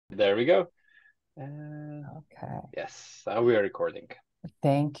There we go. Okay, Yes, we are recording.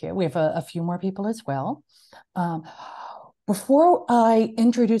 thank you. We have a few more people as well. Um, Before I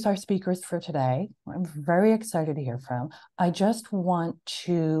introduce our speakers for today, I'm very excited to hear from. I just want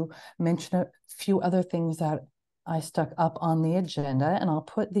to mention a few other things that I stuck up on the agenda, and I'll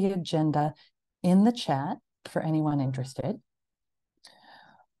put the agenda in the chat for anyone interested.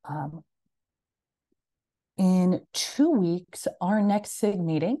 Um, in 2 weeks, our next SIG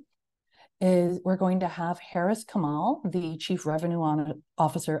meeting is we're going to have Harris Kamal, the Chief Revenue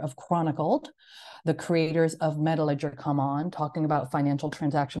Officer of Chronicled, the creators of MetaLedger, come on, talking about financial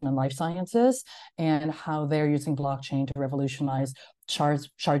transaction and life sciences and how they're using blockchain to revolutionize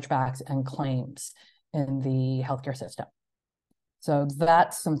chargebacks and claims in the healthcare system. So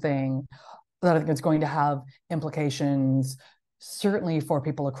that's something that I think is going to have implications certainly for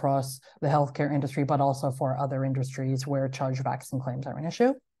people across the healthcare industry, but also for other industries where chargebacks and claims are an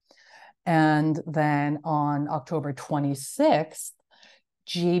issue. And then on October 26th,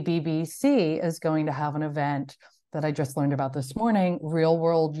 GBBC is going to have an event that I just learned about this morning, Real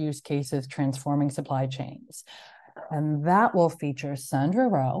World Use Cases Transforming Supply Chains. And that will feature Sandra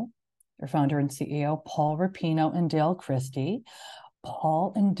Rowe, their founder and CEO, Paul Rapino, and Dale Chrystie.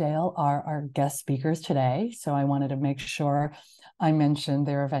 Paul and Dale are our guest speakers today, so I wanted to make sure I mentioned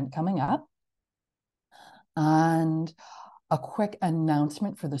their event coming up. And a quick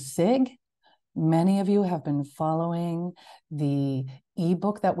announcement for the SIG. Many of you have been following the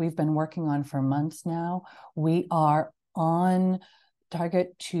ebook that we've been working on for months now. We are on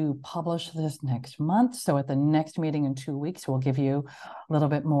target to publish this next month. So at the next meeting in 2 weeks, we'll give you a little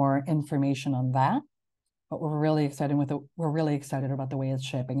bit more information on that. But we're really excited about the way it's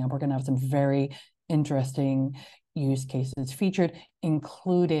shaping up. We're going to have some very interesting use cases featured,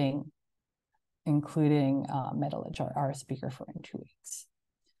 including MetaLedger, our speaker for in 2 weeks.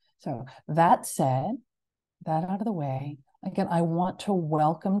 So that said, that out of the way, again, I want to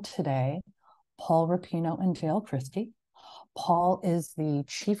welcome today Paul Rapino and Dale Chrystie. Paul is the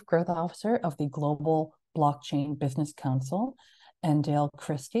Chief Growth Officer of the Global Blockchain Business Council, and Dale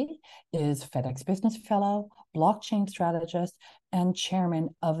Chrystie is FedEx Business Fellow, Blockchain Strategist, and Chairman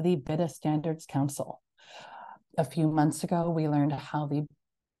of the BITA Standards Council. A few months ago, we learned how the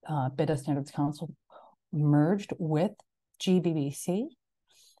BITA Standards Council merged with GBBC.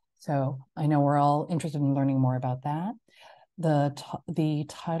 So I know we're all interested in learning more about that. The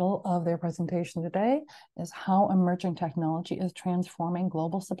title of their presentation today is How Emerging Technology is Transforming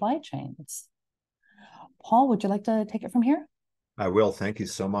Global Supply Chains. Paul, would you like to take it from here? I will. Thank you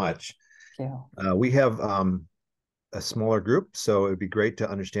so much. Thank you. We have a smaller group, so it'd be great to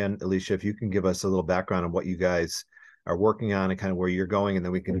understand, Alicia, if you can give us a little background on what you guys are working on and kind of where you're going, and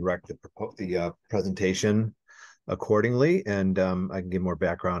then we can direct the presentation accordingly, and I can give more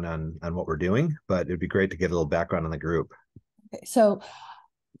background on what we're doing, but it'd be great to get a little background on the group. Okay, so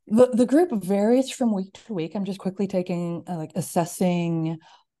the group varies from week to week. I'm just quickly taking assessing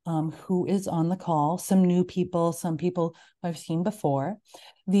who is on the call, some new people, some people I've seen before.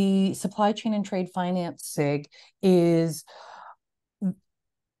 The Supply Chain and Trade Finance SIG is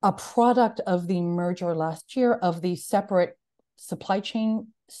a product of the merger last year of the separate Supply Chain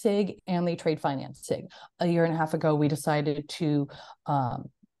SIG and the Trade Finance SIG. A year and a half ago, we decided to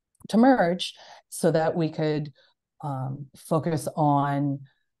merge so that we could focus on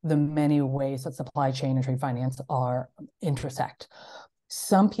the many ways that supply chain and trade finance are intersect.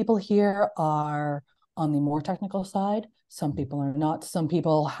 Some people here are on the more technical side. Some people are not. Some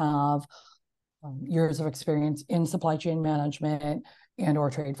people have years of experience in supply chain management and or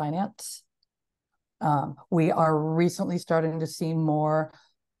trade finance. We are recently starting to see more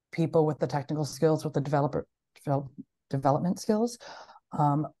people with the technical skills, with the development skills.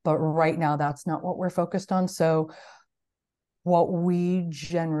 But right now, that's not what we're focused on. So what we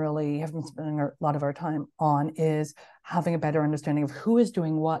generally have been spending a lot of our time on is having a better understanding of who is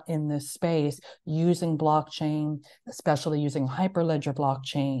doing what in this space, using blockchain, especially using Hyperledger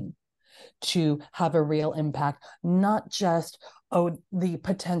blockchain, to have a real impact, not just the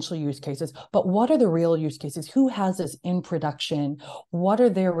potential use cases, but what are the real use cases? Who has this in production? What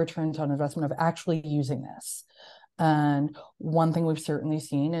are their returns on investment of actually using this? And one thing we've certainly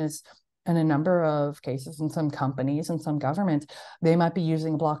seen is in a number of cases in some companies and some governments, they might be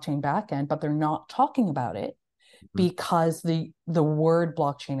using a blockchain backend, but they're not talking about it because the word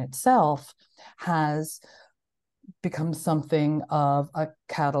blockchain itself has become something of a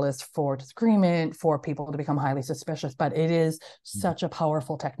catalyst for disagreement, for people to become highly suspicious. But it is such a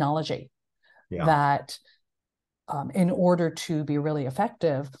powerful technology that in order to be really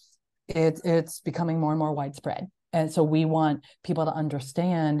effective, it's becoming more and more widespread. And so we want people to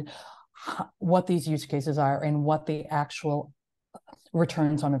understand what these use cases are and what the actual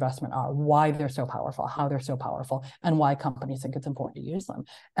returns on investment are, why they're so powerful, how they're so powerful, and why companies think it's important to use them.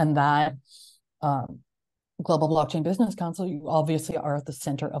 And that Global Blockchain Business Council, you obviously are at the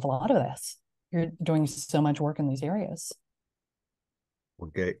center of a lot of this. You're doing so much work in these areas.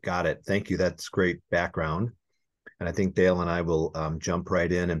 Okay, got it. Thank you. That's great background. And I think Dale and I will jump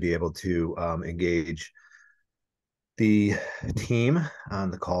right in and be able to engage the team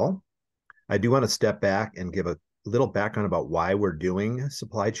on the call. I do want to step back and give a little background about why we're doing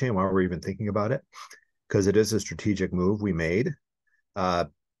supply chain, why we're even thinking about it, because it is a strategic move we made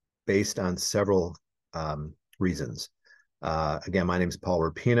based on several reasons. Again, my name is Paul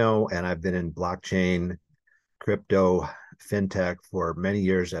Rapino, and I've been in blockchain, crypto, fintech for many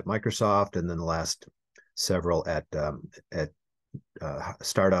years at Microsoft, and then the last several at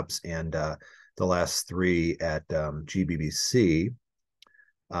startups, and the last 3 at GBBC.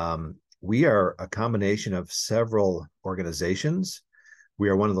 We are a combination of several organizations. We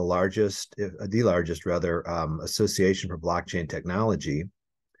are one of the largest rather, association for blockchain technology.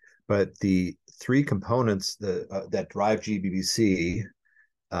 But the 3 components that drive GBBC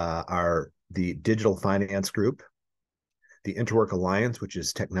are the Digital Finance Group, the Interwork Alliance, which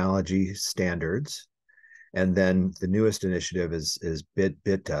is technology standards, and then the newest initiative is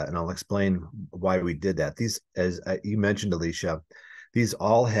BITA, and I'll explain why we did that. These, as you mentioned, Alicia, these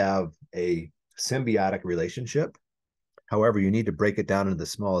all have a symbiotic relationship. However, you need to break it down into the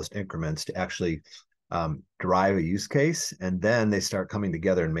smallest increments to actually drive a use case, and then they start coming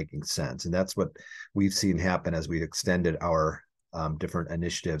together and making sense. And that's what we've seen happen as we've extended our different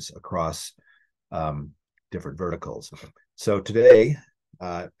initiatives across different verticals. So today,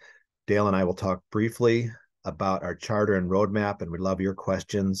 Dale and I will talk briefly about our charter and roadmap, and we'd love your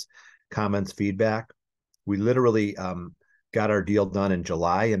questions, comments, feedback. We literally got our deal done in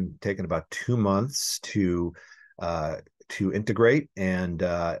July and taken about 2 months to integrate, and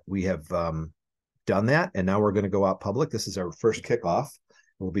we have done that, and now we're going to go out public. This is our first kickoff.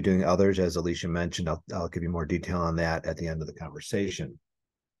 We'll be doing others, as Alicia mentioned. I'll give you more detail on that at the end of the conversation.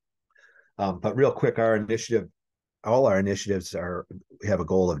 But real quick, all our initiatives have a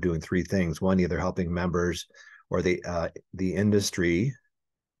goal of doing 3 things. One, either helping members or the industry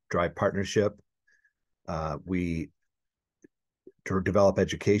drive partnership. We develop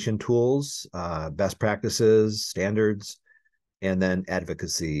education tools, best practices, standards, and then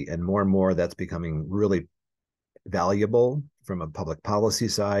advocacy. And more that's becoming really valuable from a public policy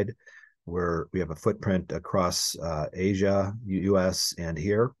side, where we have a footprint across Asia, US, and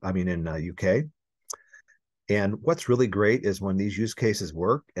in UK. And what's really great is when these use cases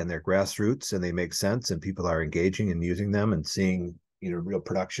work and they're grassroots and they make sense and people are engaging and using them and seeing, real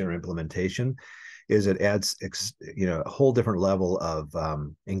production or implementation, is it adds, a whole different level of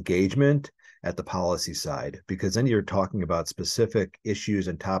engagement at the policy side, because then you're talking about specific issues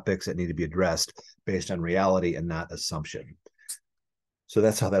and topics that need to be addressed based on reality and not assumption. So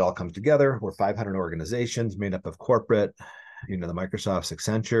that's how that all comes together. We're 500 organizations made up of corporate, the Microsofts,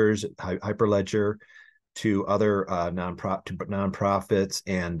 Accentures, Hyperledger, to other nonprofits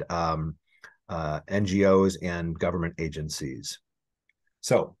and NGOs and government agencies.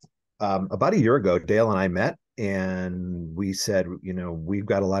 So about a year ago, Dale and I met, and we said, we've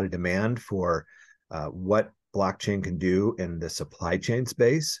got a lot of demand for what blockchain can do in the supply chain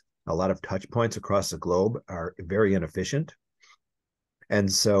space. A lot of touch points across the globe are very inefficient.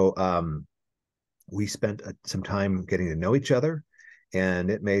 And so we spent some time getting to know each other, and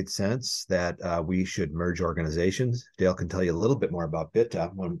it made sense that we should merge organizations. Dale can tell you a little bit more about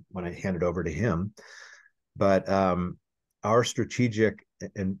BITA when I hand it over to him. But our strategic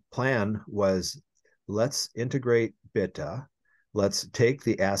plan was, let's integrate BITA. Let's take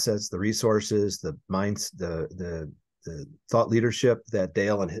the assets, the resources, the minds, the thought leadership that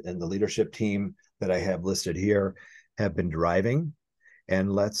Dale and the leadership team that I have listed here have been driving,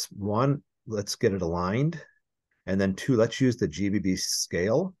 and let's get it aligned. And then 2, let's use the GBB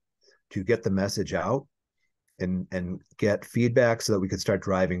scale to get the message out and get feedback so that we could start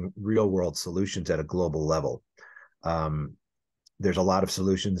driving real world solutions at a global level. There's a lot of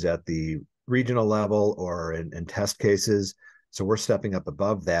solutions at the regional level or in test cases. So we're stepping up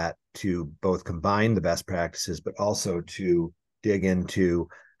above that to both combine the best practices, but also to dig into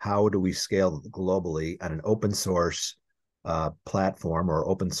how do we scale globally on an open source platform or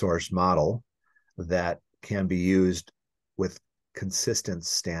open source model that can be used with consistent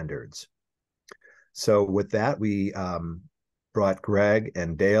standards. So with that, we brought Greg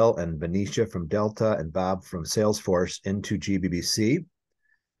and Dale and Venetia from Delta and Bob from Salesforce into GBBC.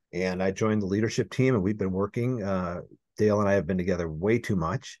 and I joined the leadership team, and we've been working. Dale and I have been together way too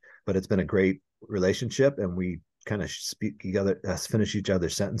much, but it's been a great relationship, and we kind of speak together, finish each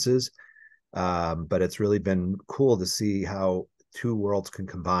other's sentences. But it's really been cool to see how two worlds can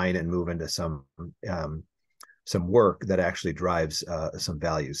combine and move into some work that actually drives some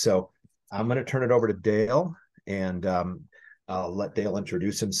value. So I'm going to turn it over to Dale, and I'll let Dale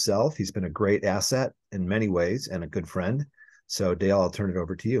introduce himself. He's been a great asset in many ways and a good friend. So Dale, I'll turn it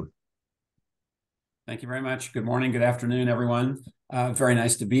over to you. Thank you very much. Good morning, good afternoon, everyone. Very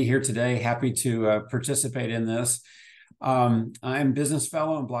nice to be here today. Happy to participate in this. I'm business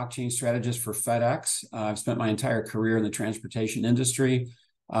fellow and blockchain strategist for FedEx. I've spent my entire career in the transportation industry.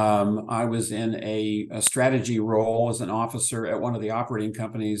 I was in a strategy role as an officer at one of the operating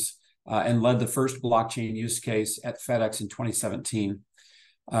companies and led the first blockchain use case at FedEx in 2017.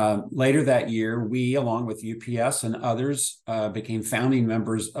 Later that year, we, along with UPS and others, became founding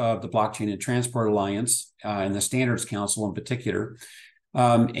members of the Blockchain and Transport Alliance and the Standards Council in particular.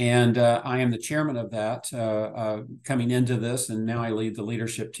 I am the chairman of that coming into this, and now I lead the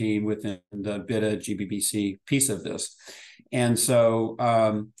leadership team within the BITA GBBC piece of this. And so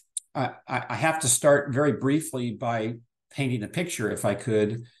I have to start very briefly by painting a picture, if I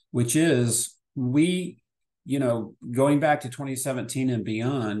could, which is going back to 2017 and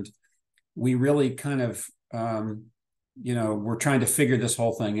beyond, we really kind of, we're trying to figure this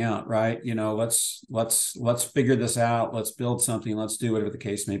whole thing out, right? Let's figure this out. Let's build something. Let's do whatever the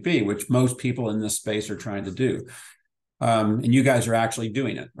case may be, which most people in this space are trying to do. And you guys are actually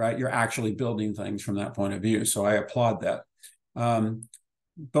doing it, right? You're actually building things from that point of view. So I applaud that.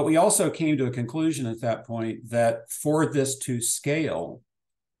 But we also came to a conclusion at that point that for this to scale,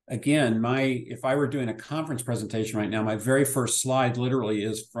 again, if I were doing a conference presentation right now, my very first slide literally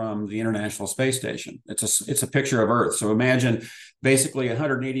is from the International Space Station. It's a picture of Earth. So imagine basically a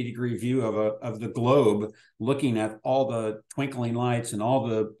 180-degree view of the globe, looking at all the twinkling lights and all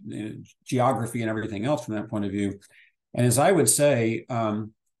the geography and everything else from that point of view. And as I would say,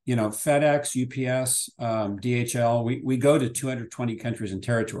 FedEx, UPS, DHL, we go to 220 countries and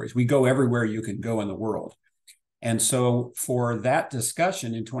territories. We go everywhere you can go in the world. And so for that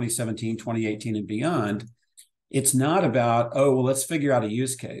discussion in 2017, 2018, and beyond, it's not about, oh, well, let's figure out a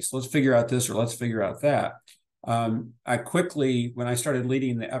use case. Let's figure out this or let's figure out that. I quickly, when I started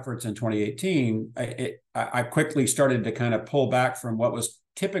leading the efforts in 2018, I quickly started to kind of pull back from what was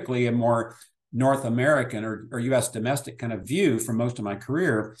typically a more North American or U.S. domestic kind of view from most of my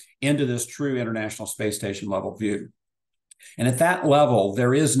career into this true International Space Station level view. And at that level,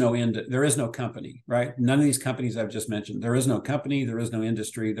 there is no company, right? None of these companies I've just mentioned. There is no company, there is no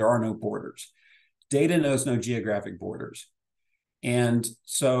industry, there are no borders. Data knows no geographic borders. And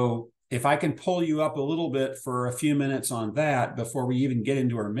so if I can pull you up a little bit for a few minutes on that before we even get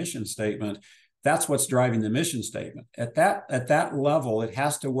into our mission statement, that's what's driving the mission statement. At that level, it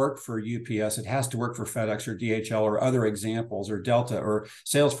has to work for UPS, it has to work for FedEx or DHL or other examples, or Delta or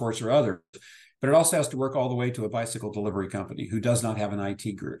Salesforce or others. But it also has to work all the way to a bicycle delivery company who does not have an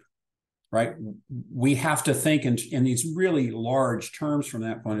IT group, right? We have to think in these really large terms from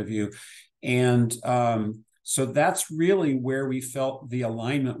that point of view. And so that's really where we felt the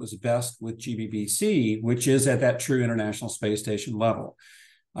alignment was best with GBBC, which is at that true International Space Station level.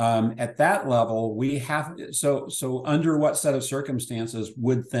 At that level, we have, so under what set of circumstances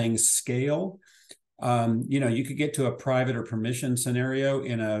would things scale? You could get to a private or permission scenario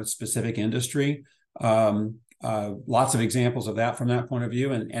in a specific industry. Lots of examples of that from that point of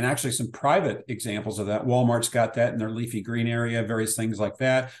view, and actually some private examples of that. Walmart's got that in their leafy green area, various things like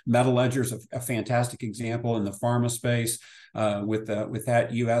that. Hyperledger is a fantastic example in the pharma space with that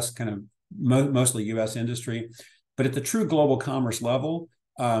U.S. kind of mostly U.S. industry. But at the true global commerce level,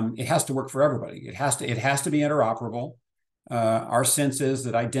 it has to work for everybody. It has to be interoperable. Our sense is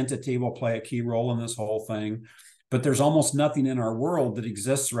that identity will play a key role in this whole thing, but there's almost nothing in our world that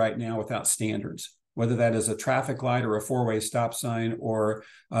exists right now without standards, whether that is a traffic light or a four-way stop sign or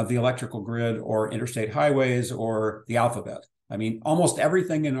the electrical grid or interstate highways or the alphabet. I mean, almost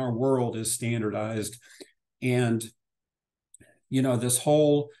everything in our world is standardized. And, this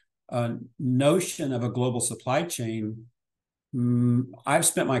whole notion of a global supply chain, I've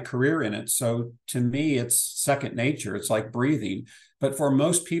spent my career in it. So to me, it's second nature. It's like breathing. But for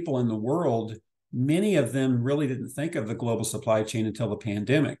most people in the world, many of them really didn't think of the global supply chain until the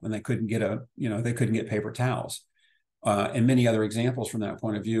pandemic, when they couldn't get paper towels, and many other examples from that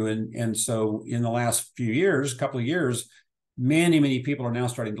point of view. And so in the last couple of years, many people are now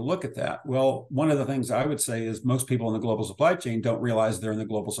starting to look at that. Well, one of the things I would say is most people in the global supply chain don't realize they're in the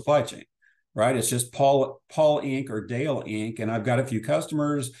global supply chain. right? It's just Paul Inc. or Dale Inc. And I've got a few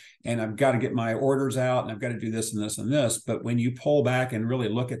customers and I've got to get my orders out and I've got to do this and this and this. But when you pull back and really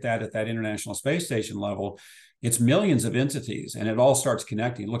look at that International Space Station level, it's millions of entities and it all starts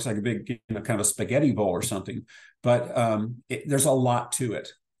connecting. It looks like a big, kind of a spaghetti bowl or something, but there's a lot to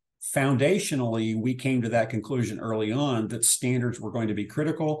it. Foundationally, we came to that conclusion early on that standards were going to be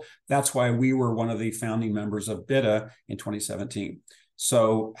critical. That's why we were one of the founding members of BITA in 2017.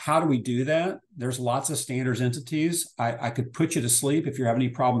 So how do we do that? There's lots of standards entities. I could put you to sleep. If you're having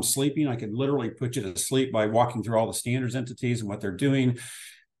any problems sleeping, I could literally put you to sleep by walking through all the standards entities and what they're doing,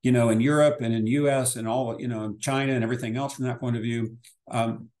 in Europe and in US and all, China and everything else from that point of view.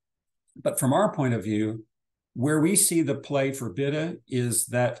 But from our point of view, where we see the play for BITA is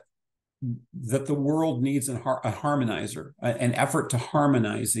that the world needs a harmonizer, an effort to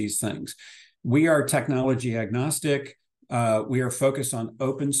harmonize these things. We are technology agnostic. We are focused on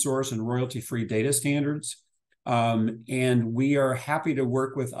open source and royalty-free data standards. And we are happy to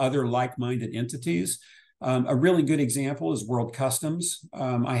work with other like-minded entities. A really good example is World Customs.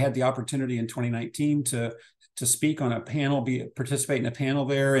 I had the opportunity in 2019 to speak on a panel, participate in a panel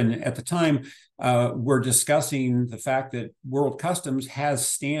there. And at the time, we're discussing the fact that World Customs has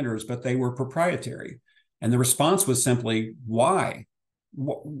standards, but they were proprietary. And the response was simply, why?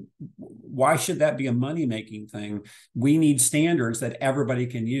 Why should that be a money-making thing? We need standards that everybody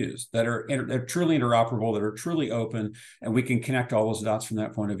can use, that are truly interoperable, that are truly open, and we can connect all those dots from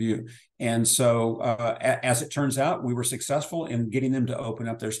that point of view. And so as it turns out, we were successful in getting them to open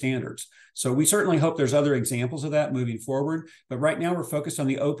up their standards. So we certainly hope there's other examples of that moving forward. But right now we're focused on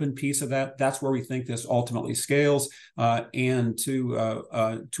the open piece of that. That's where we think this ultimately scales and to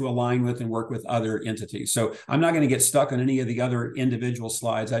align with and work with other entities. So I'm not going to get stuck on any of the other individual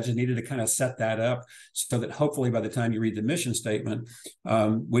slides. I just needed to kind of set that up so that hopefully by the time you read the mission statement,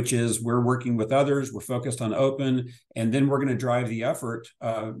 which is we're working with others, we're focused on open, and then we're going to drive the effort.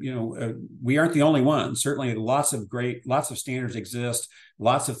 We aren't the only ones. Certainly lots of standards exist.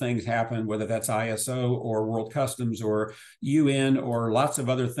 Lots of things happen, whether that's ISO or World Customs or UN or lots of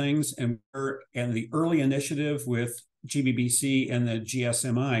other things. And the early initiative with GBBC and the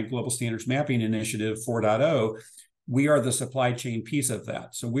GSMI, Global Standards Mapping Initiative 4.0, we are the supply chain piece of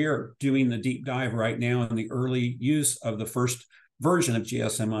that. So we are doing the deep dive right now in the early use of the first version of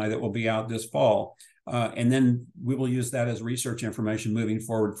GSMI that will be out this fall. And then we will use that as research information moving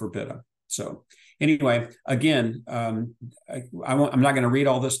forward for BITA. So anyway, again, I'm not going to read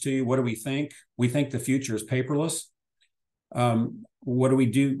all this to you. What do we think? We think the future is paperless. What do we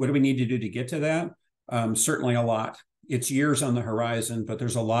do? What do we need to do to get to that? Certainly a lot. It's years on the horizon, but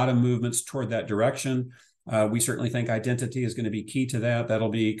there's a lot of movements toward that direction. We certainly think identity is going to be key to that. That'll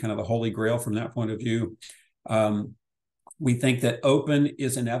be kind of the holy grail from that point of view. We think that open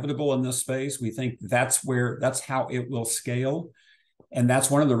is inevitable in this space. We think that's how it will scale. And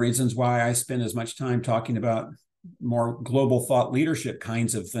that's one of the reasons why I spend as much time talking about more global thought leadership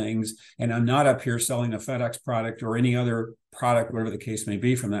kinds of things. And I'm not up here selling a FedEx product or any other product, whatever the case may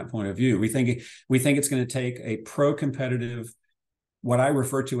be from that point of view. We think it's going to take a pro-competitive, what I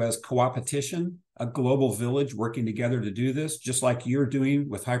refer to as co-opetition, a global village working together to do this, just like you're doing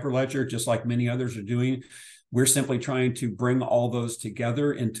with Hyperledger, just like many others are doing. We're simply trying to bring all those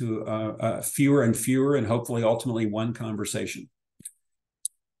together into fewer and fewer and hopefully ultimately one conversation.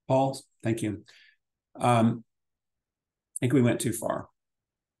 Paul, thank you. I think we went too far.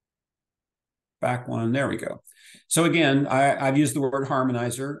 Back one, there we go. So again, I've used the word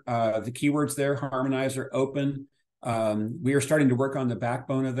harmonizer. The keywords there, harmonizer, open. We are starting to work on the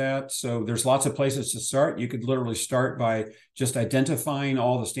backbone of that. So there's lots of places to start. You could literally start by just identifying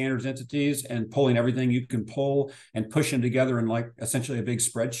all the standards entities and pulling everything you can pull and push them together in like essentially a big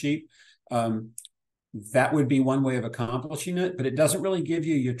spreadsheet. That would be one way of accomplishing it, but it doesn't really give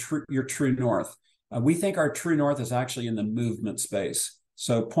you your true north. We think our true north is actually in the movement space.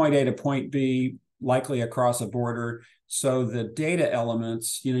 So point A to point B, likely across a border. So the data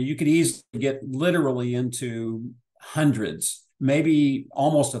elements, you could easily get literally into hundreds, maybe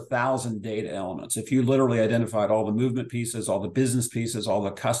almost 1,000 data elements. If you literally identified all the movement pieces, all the business pieces, all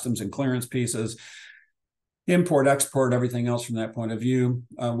the customs and clearance pieces, import, export, everything else from that point of view.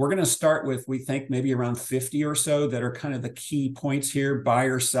 We're going to start with, we think, maybe around 50 or so that are kind of the key points here: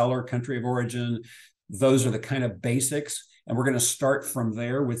 buyer, seller, country of origin. Those are the kind of basics. And we're going to start from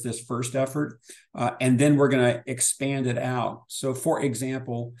there with this first effort. And then we're going to expand it out. So for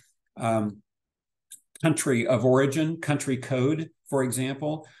example, country of origin, country code, for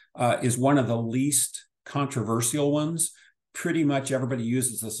example, is one of the least controversial ones. Pretty much everybody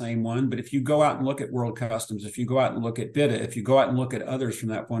uses the same one. But if you go out and look at World Customs, if you go out and look at BITA, if you go out and look at others from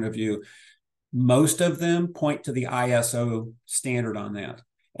that point of view, most of them point to the ISO standard on that.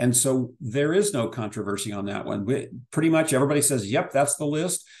 And so there is no controversy on that one. Pretty much everybody says, yep, that's the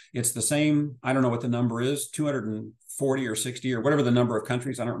list. It's the same. I don't know what the number is, 240 or 60 or whatever the number of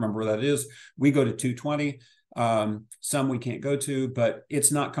countries. I don't remember where that is. We go to 220. Some we can't go to, but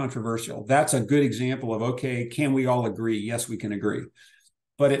it's not controversial. That's a good example of, okay, can we all agree? Yes, we can agree.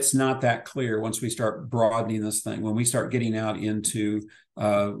 But it's not that clear once we start broadening this thing, when we start getting out into,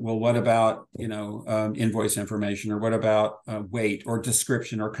 well, what about, invoice information, or what about weight or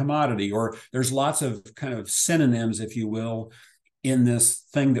description or commodity, or there's lots of kind of synonyms, if you will, in this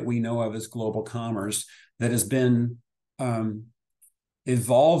thing that we know of as global commerce that has been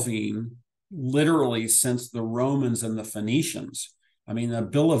evolving literally since the Romans and the Phoenicians. I mean, the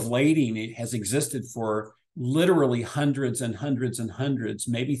bill of lading, it has existed for literally hundreds and hundreds and hundreds,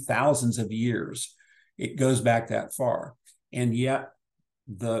 maybe thousands of years. It goes back that far. And yet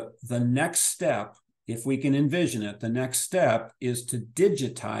the next step, if we can envision it, the next step is to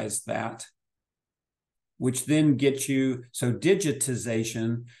digitize that, which then gets you, so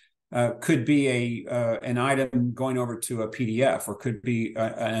digitization could be an item going over to a PDF, or could be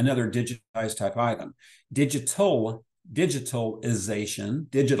another digitized type item.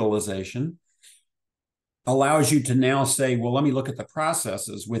 Digitalization allows you to now say, well, let me look at the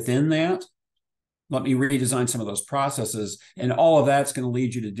processes within that. Let me redesign some of those processes. And all of that's going to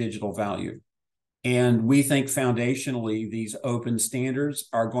lead you to digital value. And we think foundationally, these open standards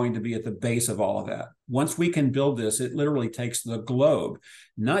are going to be at the base of all of that. Once we can build this, it literally takes the globe,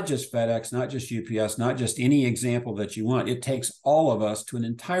 not just FedEx, not just UPS, not just any example that you want. It takes all of us to an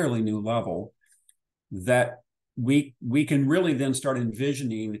entirely new level that we can really then start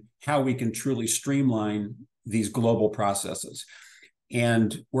envisioning how we can truly streamline these global processes.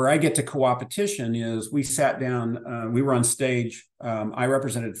 And where I get to co-opetition is we sat down, we were on stage. I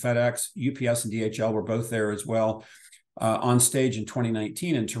represented FedEx, UPS and DHL were both there as well, on stage in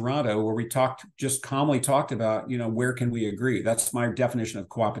 2019 in Toronto, where we just calmly talked about, where can we agree? That's my definition of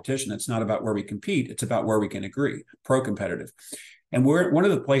co-opetition. It's not about where we compete. It's about where we can agree, pro-competitive. And one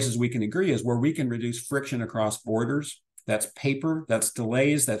of the places we can agree is where we can reduce friction across borders. That's paper, that's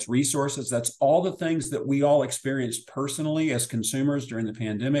delays, that's resources, that's all the things that we all experienced personally as consumers during the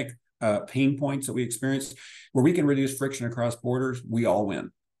pandemic, pain points that we experienced. Where we can reduce friction across borders, we all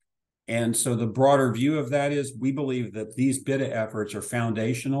win. And so the broader view of that is we believe that these BITA efforts are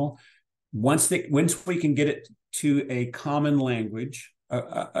foundational. Once we can get it to a common language,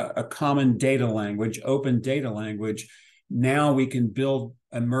 a common data language, open data language, now we can build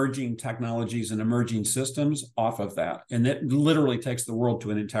emerging technologies and emerging systems off of that. And it literally takes the world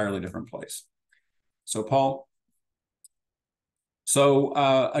to an entirely different place. So, Paul. So,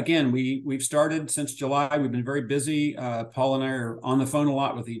 again, we've started since July. We've been very busy. Paul and I are on the phone a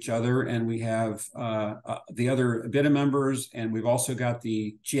lot with each other, and we have the other BITA members, and we've also got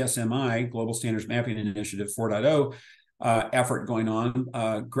the GSMI, Global Standards Mapping Initiative 4.0, effort going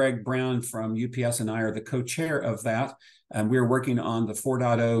on. Greg Brown from UPS and I are the co-chair of that. And we're working on the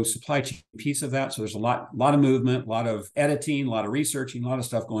 4.0 supply chain piece of that. So there's a lot of movement, a lot of editing, a lot of researching, a lot of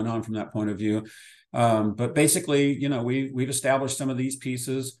stuff going on from that point of view. But basically, we've established some of these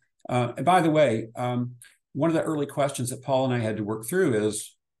pieces. And by the way, one of the early questions that Paul and I had to work through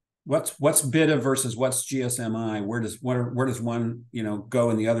is what's BITA versus what's GSMI? Where does one go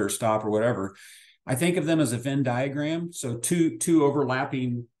and the other stop or whatever? I think of them as a Venn diagram. So two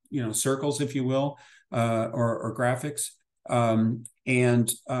overlapping circles, if you will, or graphics. And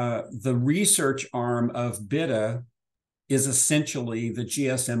the research arm of BITA is essentially the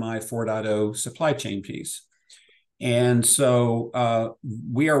GSMI 4.0 supply chain piece. And so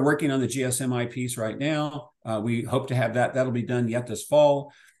we are working on the GSMI piece right now. We hope to have that'll be done yet this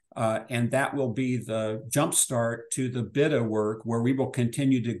fall. And that will be the jumpstart to the BITA work, where we will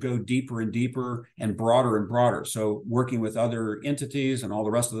continue to go deeper and deeper and broader. So working with other entities and all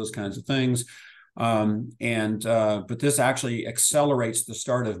the rest of those kinds of things. But this actually accelerates the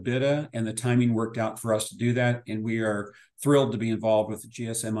start of BITA, and the timing worked out for us to do that. And we are thrilled to be involved with the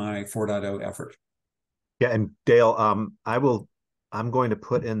GSMI 4.0 effort. Yeah, and Dale, I'm going to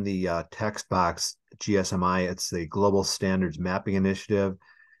put in the text box GSMI. It's the Global Standards Mapping Initiative.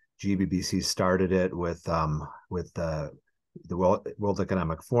 GBBC started it with the World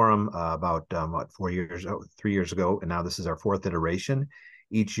Economic Forum about 3 years ago, and now this is our fourth iteration.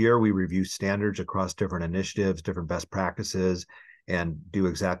 Each year we review standards across different initiatives, different best practices, and do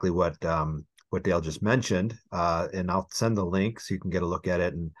exactly what Dale just mentioned. And I'll send the link so you can get a look at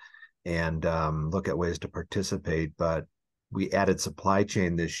it and look at ways to participate. But we added supply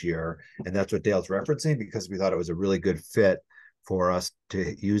chain this year, and that's what Dale's referencing, because we thought it was a really good fit for us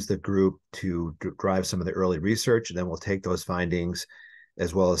to use the group to drive some of the early research, and then we'll take those findings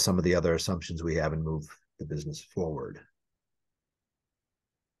as well as some of the other assumptions we have and move the business forward.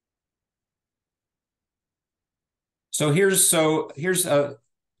 So here's a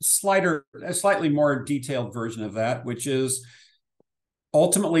slightly more detailed version of that, which is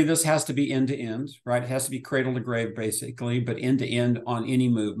ultimately this has to be end to end, right? It has to be cradle to grave, basically, but end to end on any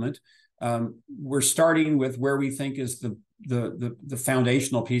movement. We're starting with where we think is the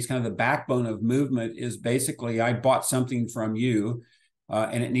foundational piece, kind of the backbone of movement is basically I bought something from you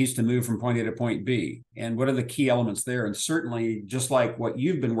and it needs to move from point A to point B. And what are the key elements there? And certainly, just like what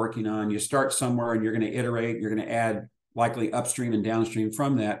you've been working on, you start somewhere and you're going to iterate, you're going to add likely upstream and downstream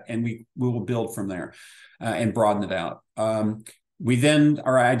from that, and we will build from there and broaden it out. We then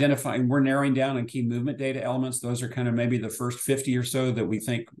are identifying, we're narrowing down on key movement data elements. Those are kind of maybe the first 50 or so that we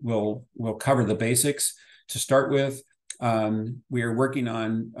think will cover the basics to start with. We are working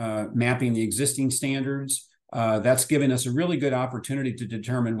on mapping the existing standards. That's giving us a really good opportunity to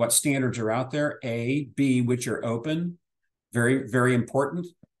determine what standards are out there, A, B, which are open, very, very important.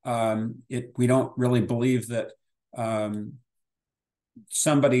 We don't really believe that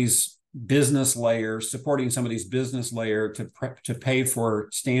somebody's business layer, supporting somebody's business layer to pay for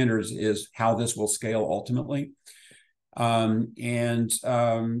standards is how this will scale ultimately. Then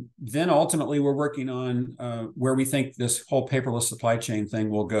ultimately we're working on where we think this whole paperless supply chain thing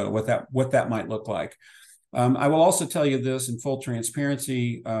will go, what that might look like. I will also tell you this in full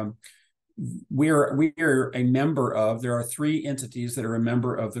transparency. We are a member of, there are 3 entities that are a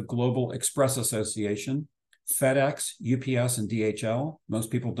member of the Global Express Association: FedEx, UPS, and DHL.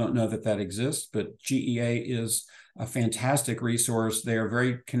 Most people don't know that exists, but GEA is a fantastic resource. They are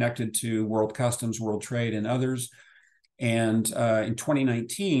very connected to World Customs, World Trade, and others. And in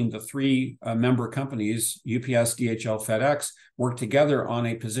 2019, the 3 member companies, UPS, DHL, FedEx, worked together on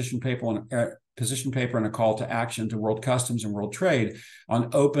a position paper and a call to action to World Customs and World Trade on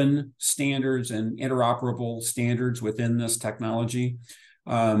open standards and interoperable standards within this technology.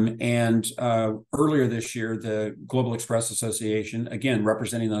 Earlier this year, the Global Express Association, again,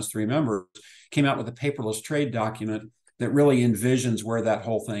 representing those 3 members, came out with a paperless trade document that really envisions where that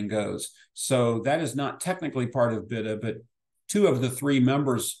whole thing goes. So that is not technically part of BITA, but 2 of the 3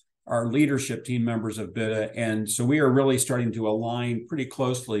 members are leadership team members of BITA. And so we are really starting to align pretty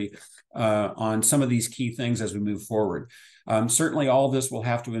closely on some of these key things as we move forward. Certainly all this will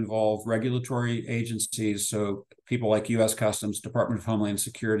have to involve regulatory agencies, so people like U.S. Customs, Department of Homeland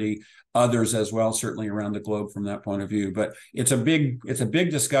Security, others as well, certainly around the globe from that point of view. But it's a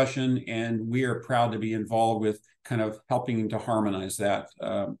big discussion, and we are proud to be involved with kind of helping to harmonize that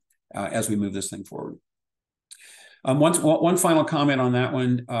as we move this thing forward. One final comment on that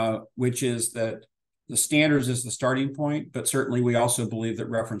one, which is that the standards is the starting point, but certainly we also believe that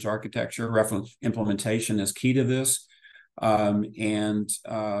reference architecture, reference implementation is key to this.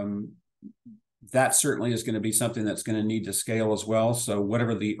 That certainly is going to be something that's going to need to scale as well. So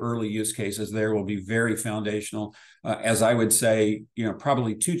whatever the early use cases there will be very foundational. As I would say,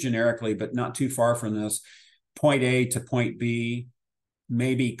 probably too generically, but not too far from this, point A to point B,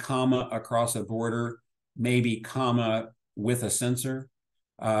 maybe comma across a border, maybe comma with a sensor.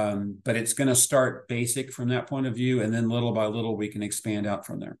 But it's going to start basic from that point of view, and then little by little we can expand out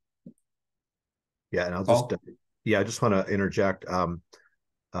from there. Yeah, and I just want to interject.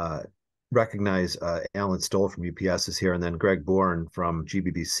 Recognize Alan Stoll from UPS is here, and then Greg Bourne from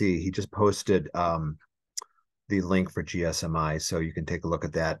GBBC. He just posted the link for GSMI, so you can take a look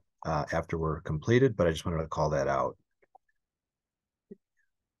at that after we're completed. But I just wanted to call that out.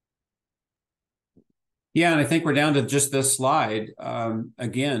 Yeah, and I think we're down to just this slide.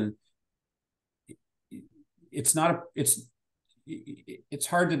 Again, it's hard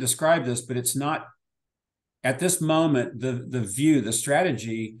to describe this, but it's not, at this moment, the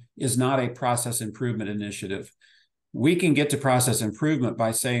strategy is not a process improvement initiative. We can get to process improvement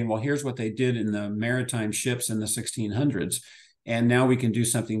by saying, well, here's what they did in the maritime ships in the 1600s. And now we can do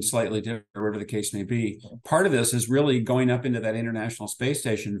something slightly different, whatever the case may be. Part of this is really going up into that International Space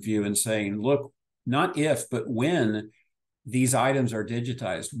Station view and saying, look, not if, but when these items are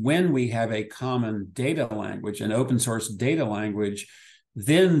digitized, when we have a common data language, an open source data language,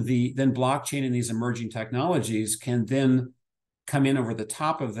 then blockchain and these emerging technologies can then come in over the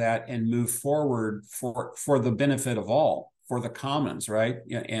top of that and move forward for the benefit of all, for the commons, right?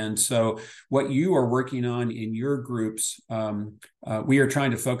 And so what you are working on in your groups, we are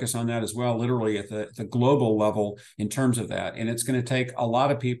trying to focus on that as well, literally at the global level in terms of that. And it's going to take a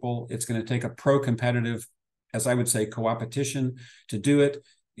lot of people. It's going to take a pro-competitive, as I would say, co-opetition to do it.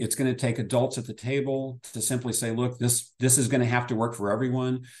 It's going to take adults at the table to simply say, look, this is going to have to work for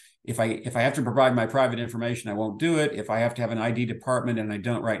everyone. If I have to provide my private information, I won't do it. If I have to have an ID department and I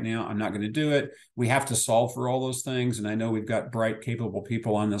don't right now, I'm not going to do it. We have to solve for all those things. And I know we've got bright, capable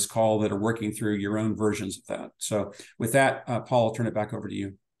people on this call that are working through your own versions of that. So with that, Paul, I'll turn it back over to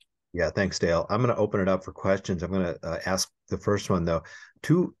you. Yeah, thanks, Dale. I'm going to open it up for questions. I'm going to ask the first one, though.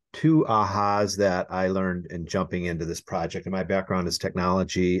 Two ahas that I learned in jumping into this project. And my background is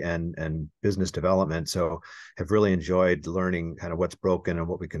technology and business development, so have really enjoyed learning kind of what's broken and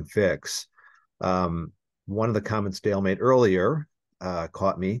what we can fix. One of the comments Dale made earlier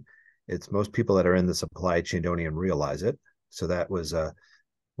caught me. It's most people that are in the supply chain don't even realize it. So that was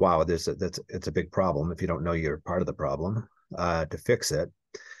wow. It's a big problem if you don't know you're part of the problem to fix it.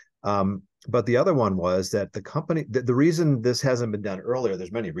 But the other one was that the company, the reason this hasn't been done earlier,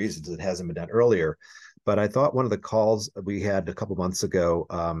 there's many reasons it hasn't been done earlier, but I thought one of the calls we had a couple months ago,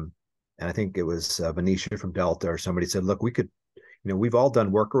 and I think it was Venetia from Delta or somebody said, look, we could, we've all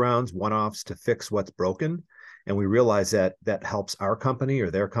done workarounds, one-offs to fix what's broken. And we realize that that helps our company or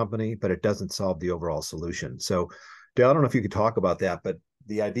their company, but it doesn't solve the overall solution. So Dale, I don't know if you could talk about that, but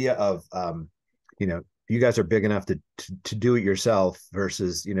the idea of, you guys are big enough to do it yourself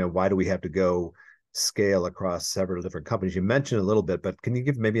versus, why do we have to go scale across several different companies? You mentioned a little bit, but can you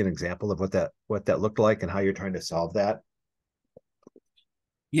give maybe an example of what that looked like and how you're trying to solve that?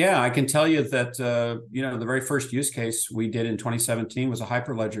 Yeah, I can tell you that, the very first use case we did in 2017 was a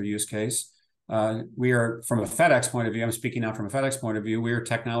Hyperledger use case. We are, from a FedEx point of view, I'm speaking now from a FedEx point of view, we are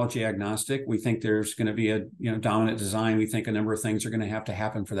technology agnostic. We think there's going to be a dominant design. We think a number of things are going to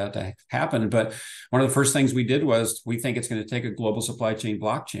happen for that to happen. But one of the first things we did was we think it's going to take a global supply chain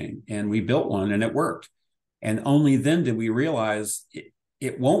blockchain. And we built one and it worked. And only then did we realize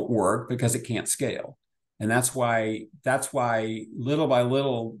it won't work because it can't scale. And that's why little by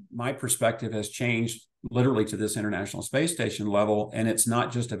little, my perspective has changed literally to this International Space Station level. And it's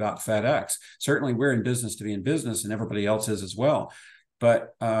not just about FedEx. Certainly we're in business to be in business and everybody else is as well.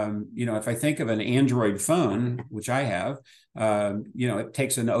 But, if I think of an Android phone, which I have, it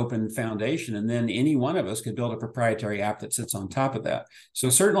takes an open foundation and then any one of us could build a proprietary app that sits on top of that.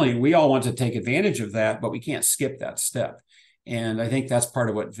 So certainly we all want to take advantage of that, but we can't skip that step. And I think that's part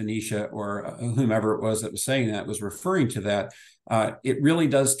of what Venetia or whomever it was that was saying that was referring to that. It really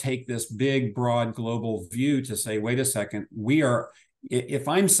does take this big, broad, global view to say, wait a second, if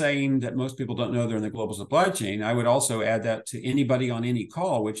I'm saying that most people don't know they're in the global supply chain, I would also add that to anybody on any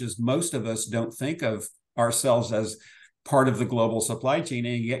call, which is most of us don't think of ourselves as part of the global supply chain,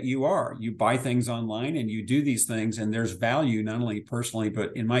 and yet you are. You buy things online and you do these things, and there's value not only personally,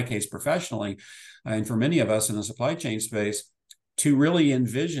 but in my case, professionally, and for many of us in the supply chain space, to really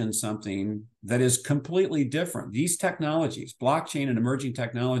envision something that is completely different. These technologies, blockchain and emerging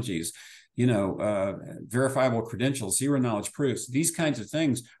technologies, verifiable credentials, zero knowledge proofs, these kinds of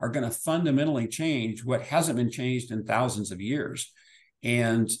things are going to fundamentally change what hasn't been changed in thousands of years.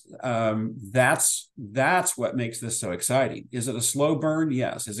 And that's what makes this so exciting. Is it a slow burn?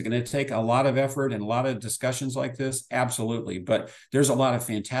 Yes. Is it going to take a lot of effort and a lot of discussions like this? Absolutely. But there's a lot of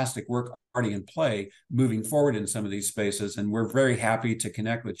fantastic work already in play moving forward in some of these spaces. And we're very happy to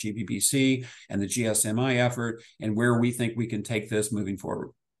connect with GBBC and the GSMI effort and where we think we can take this moving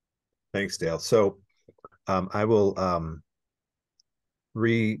forward. Thanks, Dale. So I will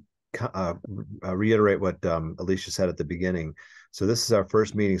reiterate what Alicia said at the beginning. So this is our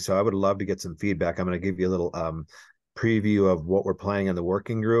first meeting. So I would love to get some feedback. I'm going to give you a little preview of what we're planning on the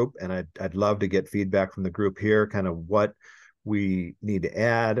working group. And I'd love to get feedback from the group here, kind of what we need to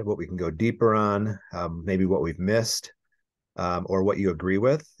add, what we can go deeper on, maybe what we've missed, or what you agree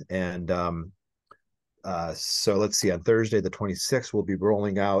with. And so let's see, on Thursday, the 26th, we'll be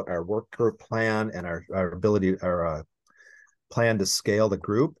rolling out our work group plan and our plan to scale the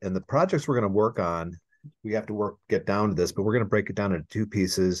group. And the projects we're going to work on, we have to get down to this, but we're going to break it down into two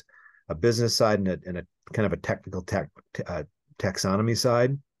pieces, a business side and a kind of a technical taxonomy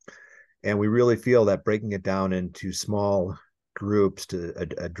side. And we really feel that breaking it down into small groups to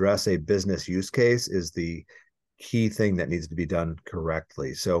address a business use case is the key thing that needs to be done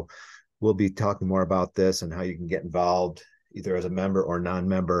correctly. So we'll be talking more about this and how you can get involved either as a member or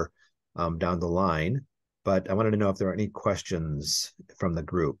non-member down the line. But I wanted to know if there are any questions from the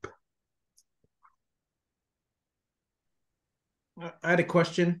group. I had a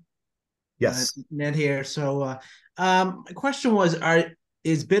question. Yes. Ned here. So my question was,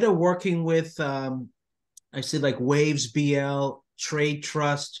 is BITA working with, I see like Waves BL, Trade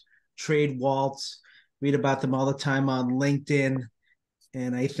Trust, Trade Waltz, read about them all the time on LinkedIn.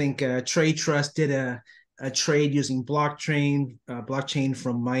 And I think Trade Trust did a a trade using blockchain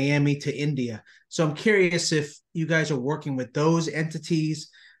from Miami to India. So I'm curious if you guys are working with those entities,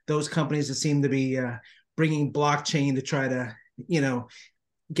 those companies that seem to be bringing blockchain to try to,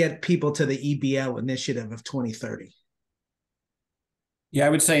 get people to the EBL initiative of 2030. Yeah, I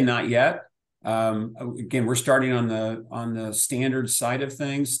would say not yet. Again, we're starting on the standard side of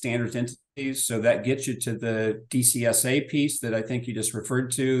things, standards entities. So that gets you to the DCSA piece that I think you just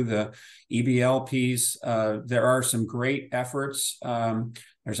referred to, the EBL piece. There are some great efforts.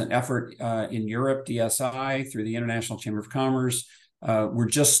 There's an effort in Europe, DSI, through the International Chamber of Commerce. We're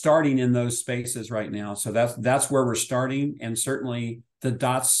just starting in those spaces right now. So that's where we're starting. And certainly the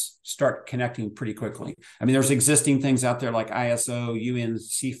dots start connecting pretty quickly. I mean, there's existing things out there like ISO, UN,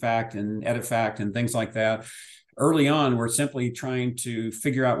 CFACT, and EDIFACT, and things like that. Early on, we're simply trying to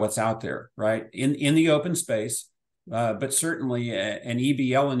figure out what's out there, right, in the open space. But certainly an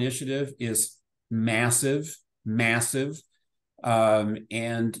EBL initiative is massive,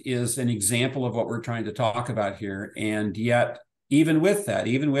 and is an example of what we're trying to talk about here. And yet, even with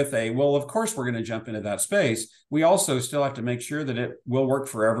well, of course, we're going to jump into that space, we also still have to make sure that it will work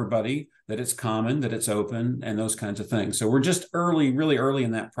for everybody, that it's common, that it's open, and those kinds of things. So we're just really early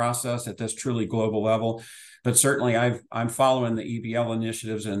in that process at this truly global level. But certainly I'm following the EBL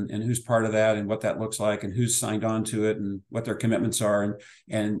initiatives and who's part of that and what that looks like and who's signed on to it and what their commitments are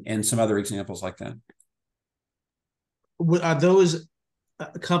and some other examples like that. Are those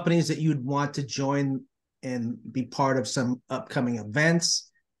companies that you'd want to join and be part of some upcoming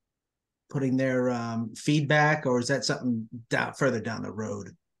events, putting their feedback, or is that something further down the road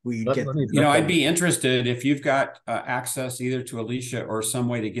where you get? I'd be interested if you've got access either to Alicia or some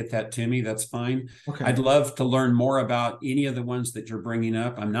way to get that to me. That's fine. Okay. I'd love to learn more about any of the ones that you're bringing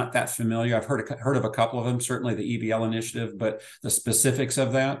up. I'm not that familiar. I've heard of a couple of them, certainly the EBL initiative, but the specifics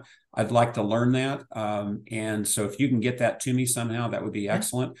of that, I'd like to learn that. And so if you can get that to me somehow, that would be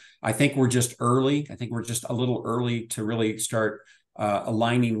excellent. I think we're just early. I think we're just a little early to really start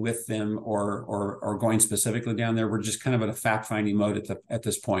aligning with them or going specifically down there. We're just kind of in a fact-finding mode at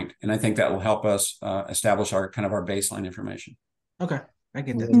this point. And I think that will help us establish our baseline information. Okay. I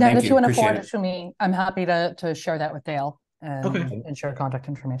get that. Now, if you want to forward it to me, I'm happy to share that with Dale and share contact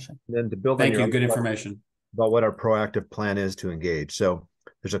information. And then to build Thank you. Good information about what our proactive plan is to engage. So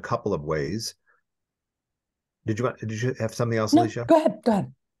there's a couple of ways. Did you have something else, No, Alicia? Go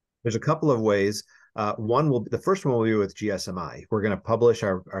ahead. There's a couple of ways. The first one will be with GSMI. We're going to publish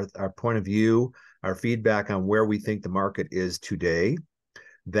our point of view, our feedback on where we think the market is today.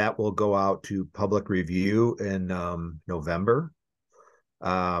 That will go out to public review in November.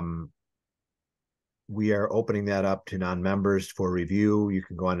 We are opening that up to non-members for review. You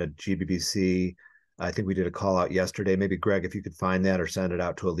can go on to GBBC. I think we did a call out yesterday. Maybe Greg, if you could find that or send it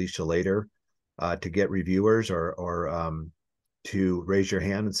out to Alicia later to get reviewers or to raise your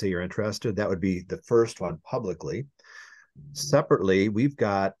hand and say you're interested. That would be the first one publicly. Separately, we've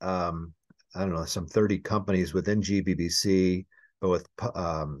got, some 30 companies within GBBC, but with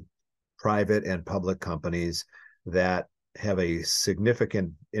private and public companies that have a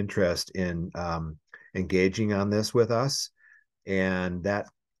significant interest in engaging on this with us. And that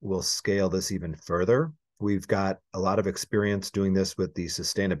will scale this even further. We've got a lot of experience doing this with the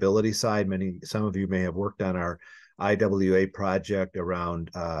sustainability side. Some of you may have worked on our IWA project around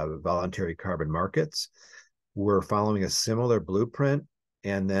voluntary carbon markets. We're following a similar blueprint,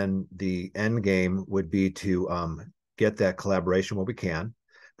 and then the end game would be to get that collaboration where we can,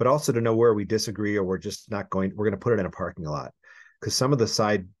 but also to know where we disagree or we're going to put it in a parking lot. Because some of the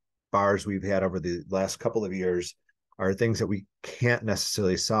sidebars we've had over the last couple of years are things that we can't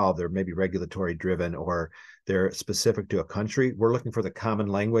necessarily solve. They're maybe regulatory driven or they're specific to a country. We're looking for the common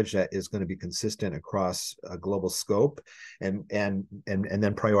language that is going to be consistent across a global scope and then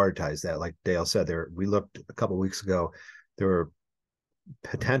prioritize that. Like Dale said, we looked a couple of weeks ago, there were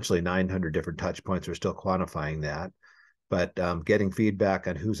potentially 900 different touch points. We're still quantifying that, but getting feedback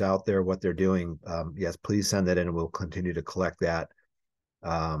on who's out there, what they're doing. Yes, please send that in and we'll continue to collect that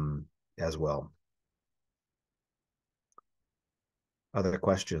as well. Other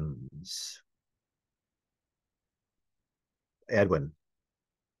questions? Edwin.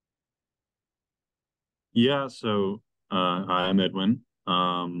 Yeah, so hi, I'm Edwin.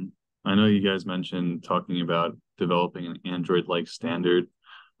 I know you guys mentioned talking about developing an Android-like standard.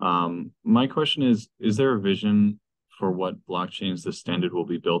 My question is there a vision for what blockchains the standard will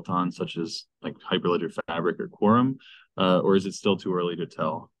be built on, such as like Hyperledger Fabric or Quorum, or is it still too early to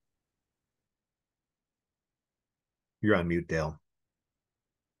tell? You're on mute, Dale.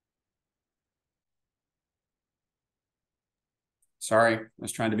 Sorry, I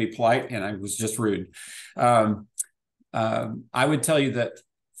was trying to be polite and I was just rude. I would tell you that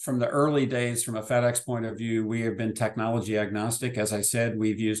from the early days, from a FedEx point of view, we have been technology agnostic. As I said,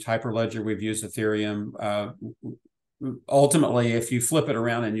 we've used Hyperledger, we've used Ethereum. Ultimately, if you flip it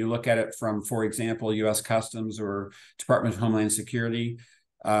around and you look at it from, for example, U.S. Customs or Department of Homeland Security,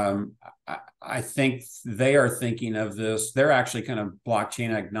 I think they are thinking of this. They're actually kind of blockchain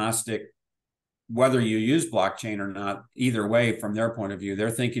agnostic, whether you use blockchain or not. Either way, from their point of view,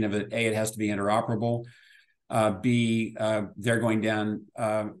 they're thinking of it. A, it has to be interoperable. B, they're going down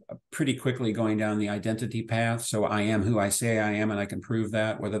pretty quickly going down the identity path. So I am who I say I am, and I can prove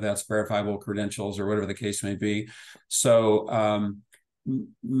that, whether that's verifiable credentials or whatever the case may be. So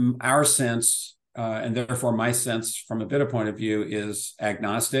our sense, and therefore my sense from a BITA point of view, is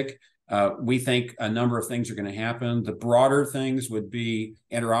agnostic. We think a number of things are going to happen. The broader things would be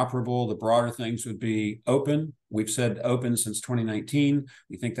interoperable. The broader things would be open. We've said open since 2019.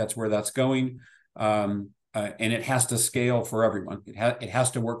 We think that's where that's going. And it has to scale for everyone. It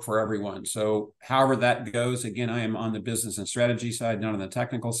has to work for everyone. So however that goes, again, I am on the business and strategy side, not on the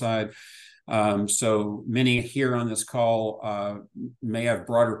technical side. So many here on this call may have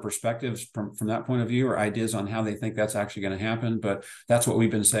broader perspectives from that point of view, or ideas on how they think that's actually going to happen. But that's what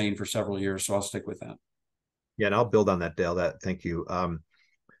we've been saying for several years. So I'll stick with that. Yeah, and I'll build on that, Dale. Thank you. On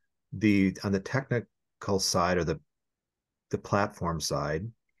the technical side, or the platform side,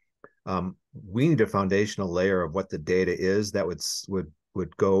 we need a foundational layer of what the data is that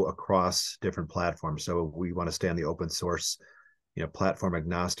would go across different platforms. So we want to stay on the open source, platform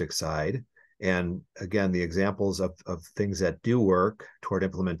agnostic side. And again, the examples of things that do work toward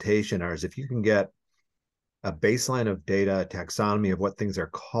implementation are, if you can get a baseline of data, taxonomy of what things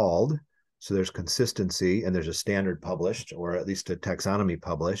are called, so there's consistency and there's a standard published, or at least a taxonomy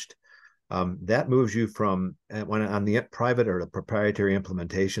published. That moves you from, when on the private or the proprietary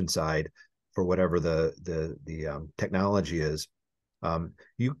implementation side, for whatever the technology is,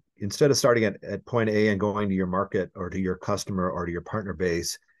 you, instead of starting at point A and going to your market or to your customer or to your partner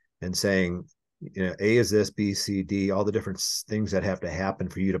base and saying, A is this, B, C, D, all the different things that have to happen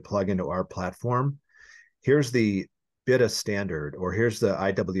for you to plug into our platform. Here's the BITA standard, or here's the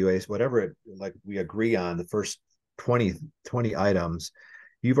IWA, whatever it, like we agree on, the first 20 items.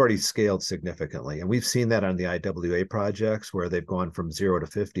 You've already scaled significantly. And we've seen that on the IWA projects, where they've gone from 0 to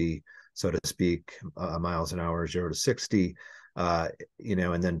 50, so to speak, miles an hour, 0 to 60, and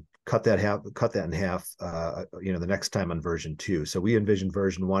then cut that in half, the next time on version 2. So we envision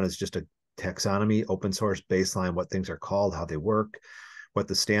version 1 as just a taxonomy, open source baseline, what things are called, how they work, what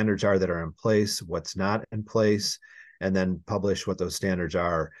the standards are that are in place, what's not in place, and then publish what those standards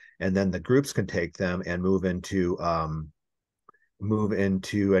are. And then the groups can take them and move into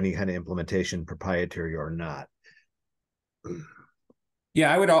any kind of implementation, proprietary or not.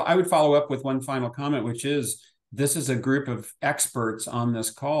 Yeah, I would follow up with one final comment, which is, this is a group of experts on this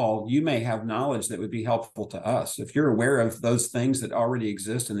call. You may have knowledge that would be helpful to us. If you're aware of those things that already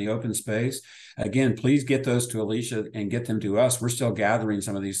exist in the open space, again, please get those to Alicia and get them to us. We're still gathering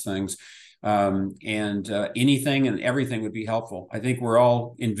some of these things. Anything and everything would be helpful. I think we're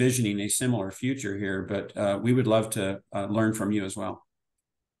all envisioning a similar future here, but we would love to learn from you as well.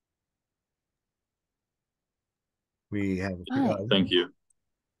 We have. Thank you.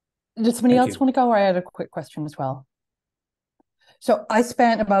 Does somebody else want to go? Or I had a quick question as well. So I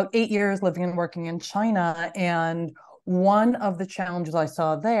spent about 8 years living and working in China, and one of the challenges I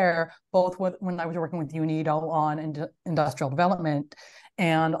saw there, both when I was working with UNIDO on industrial development,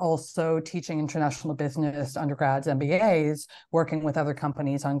 and also teaching international business undergrads, MBAs, working with other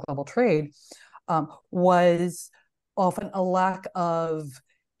companies on global trade, was often a lack of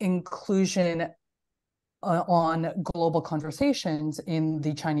inclusion on global conversations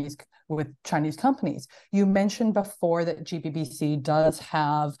with Chinese companies. You mentioned before that GBBC does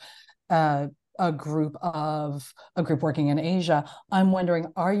have a group working in Asia. I'm wondering,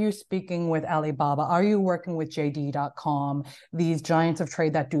 are you speaking with Alibaba? Are you working with JD.com, these giants of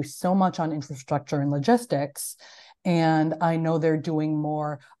trade that do so much on infrastructure and logistics? And I know they're doing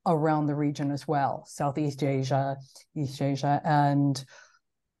more around the region as well, Southeast Asia, East Asia. And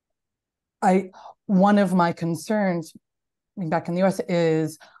one of my concerns back in the US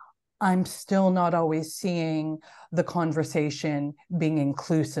is I'm still not always seeing the conversation being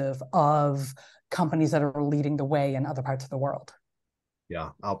inclusive of companies that are leading the way in other parts of the world. Yeah,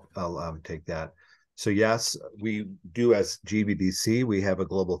 I'll take that. So yes, we do, as GBBC, we have a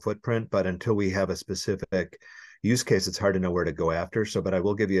global footprint, but until we have a specific use case, it's hard to know where to go after. But I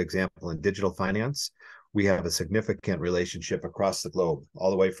will give you an example in digital finance. we have a significant relationship across the globe,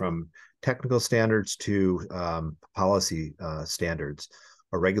 all the way from technical standards to policy standards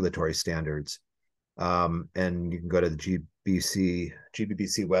or regulatory standards. And you can go to the GBBC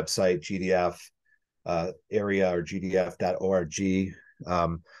website, GDF area, or gdf.org,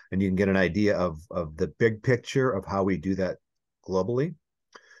 and you can get an idea of the big picture of how we do that globally.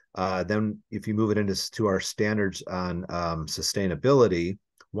 Then if you move it into our standards on sustainability,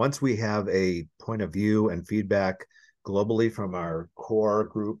 once we have a point of view and feedback globally from our core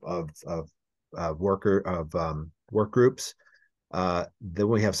group of work groups, then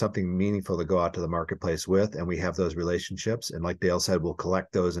we have something meaningful to go out to the marketplace with, and we have those relationships. And like Dale said, we'll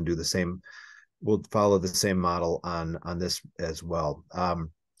collect those and do the same. We'll follow the same model on this as well.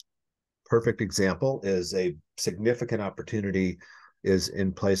 Perfect example is a significant opportunity is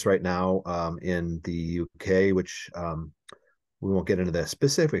in place right now in the UK, which we won't get into the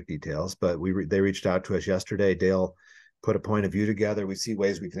specific details, but they reached out to us yesterday. Dale put a point of view together. We see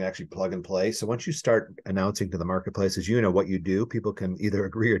ways we can actually plug and play. So once you start announcing to the marketplace, as you know what you do, people can either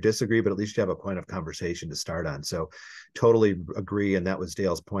agree or disagree, but at least you have a point of conversation to start on. So totally agree. And that was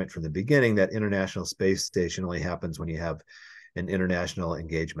Dale's point from the beginning, that International Space Station only happens when you have an international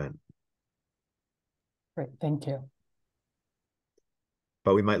engagement. Great, thank you.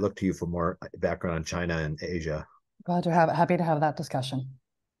 But we might look to you for more background on China and Asia. Happy to have that discussion.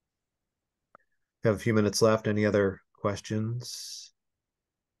 We have a few minutes left. Any other questions?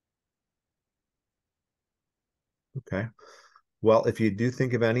 Okay. Well, if you do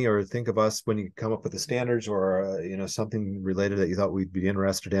think of any, or think of us when you come up with the standards, or something related that you thought we'd be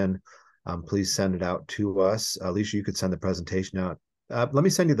interested in, please send it out to us. Alicia, you could send the presentation out. Let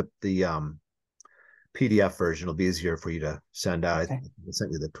me send you the PDF version. It'll be easier for you to send out. Okay. I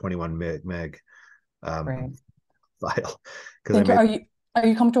sent you the 21 meg file. Thank you. Are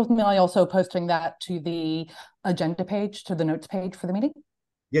you comfortable with me also posting that to the agenda page, to the notes page for the meeting?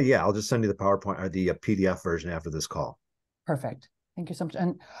 Yeah. I'll just send you the PowerPoint or the PDF version after this call. Perfect. Thank you so much.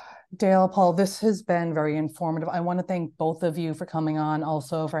 And Dale, Paul, this has been very informative. I want to thank both of you for coming on,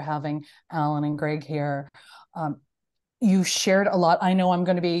 also for having Alan and Greg here. You shared a lot. I know I'm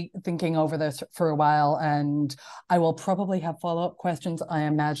going to be thinking over this for a while, and I will probably have follow-up questions. I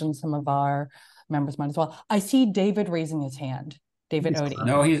imagine some of our members might as well. I see David raising his hand. David Odie.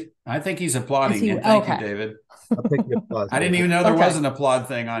 No, I think he's applauding. And thank you, David. I'll take the applause. I didn't even know there was an applaud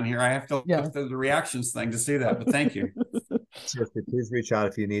thing on here. I have to look through the reactions thing to see that, but thank you. Seriously, please reach out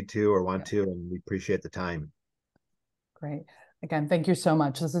if you need to or want to, and we appreciate the time. Great. Again, thank you so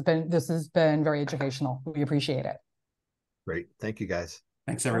much. This has been very educational. We appreciate it. Great. Thank you, guys.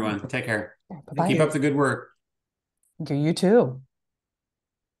 Thanks, everyone. Take care. Bye-bye. Keep up the good work. You too.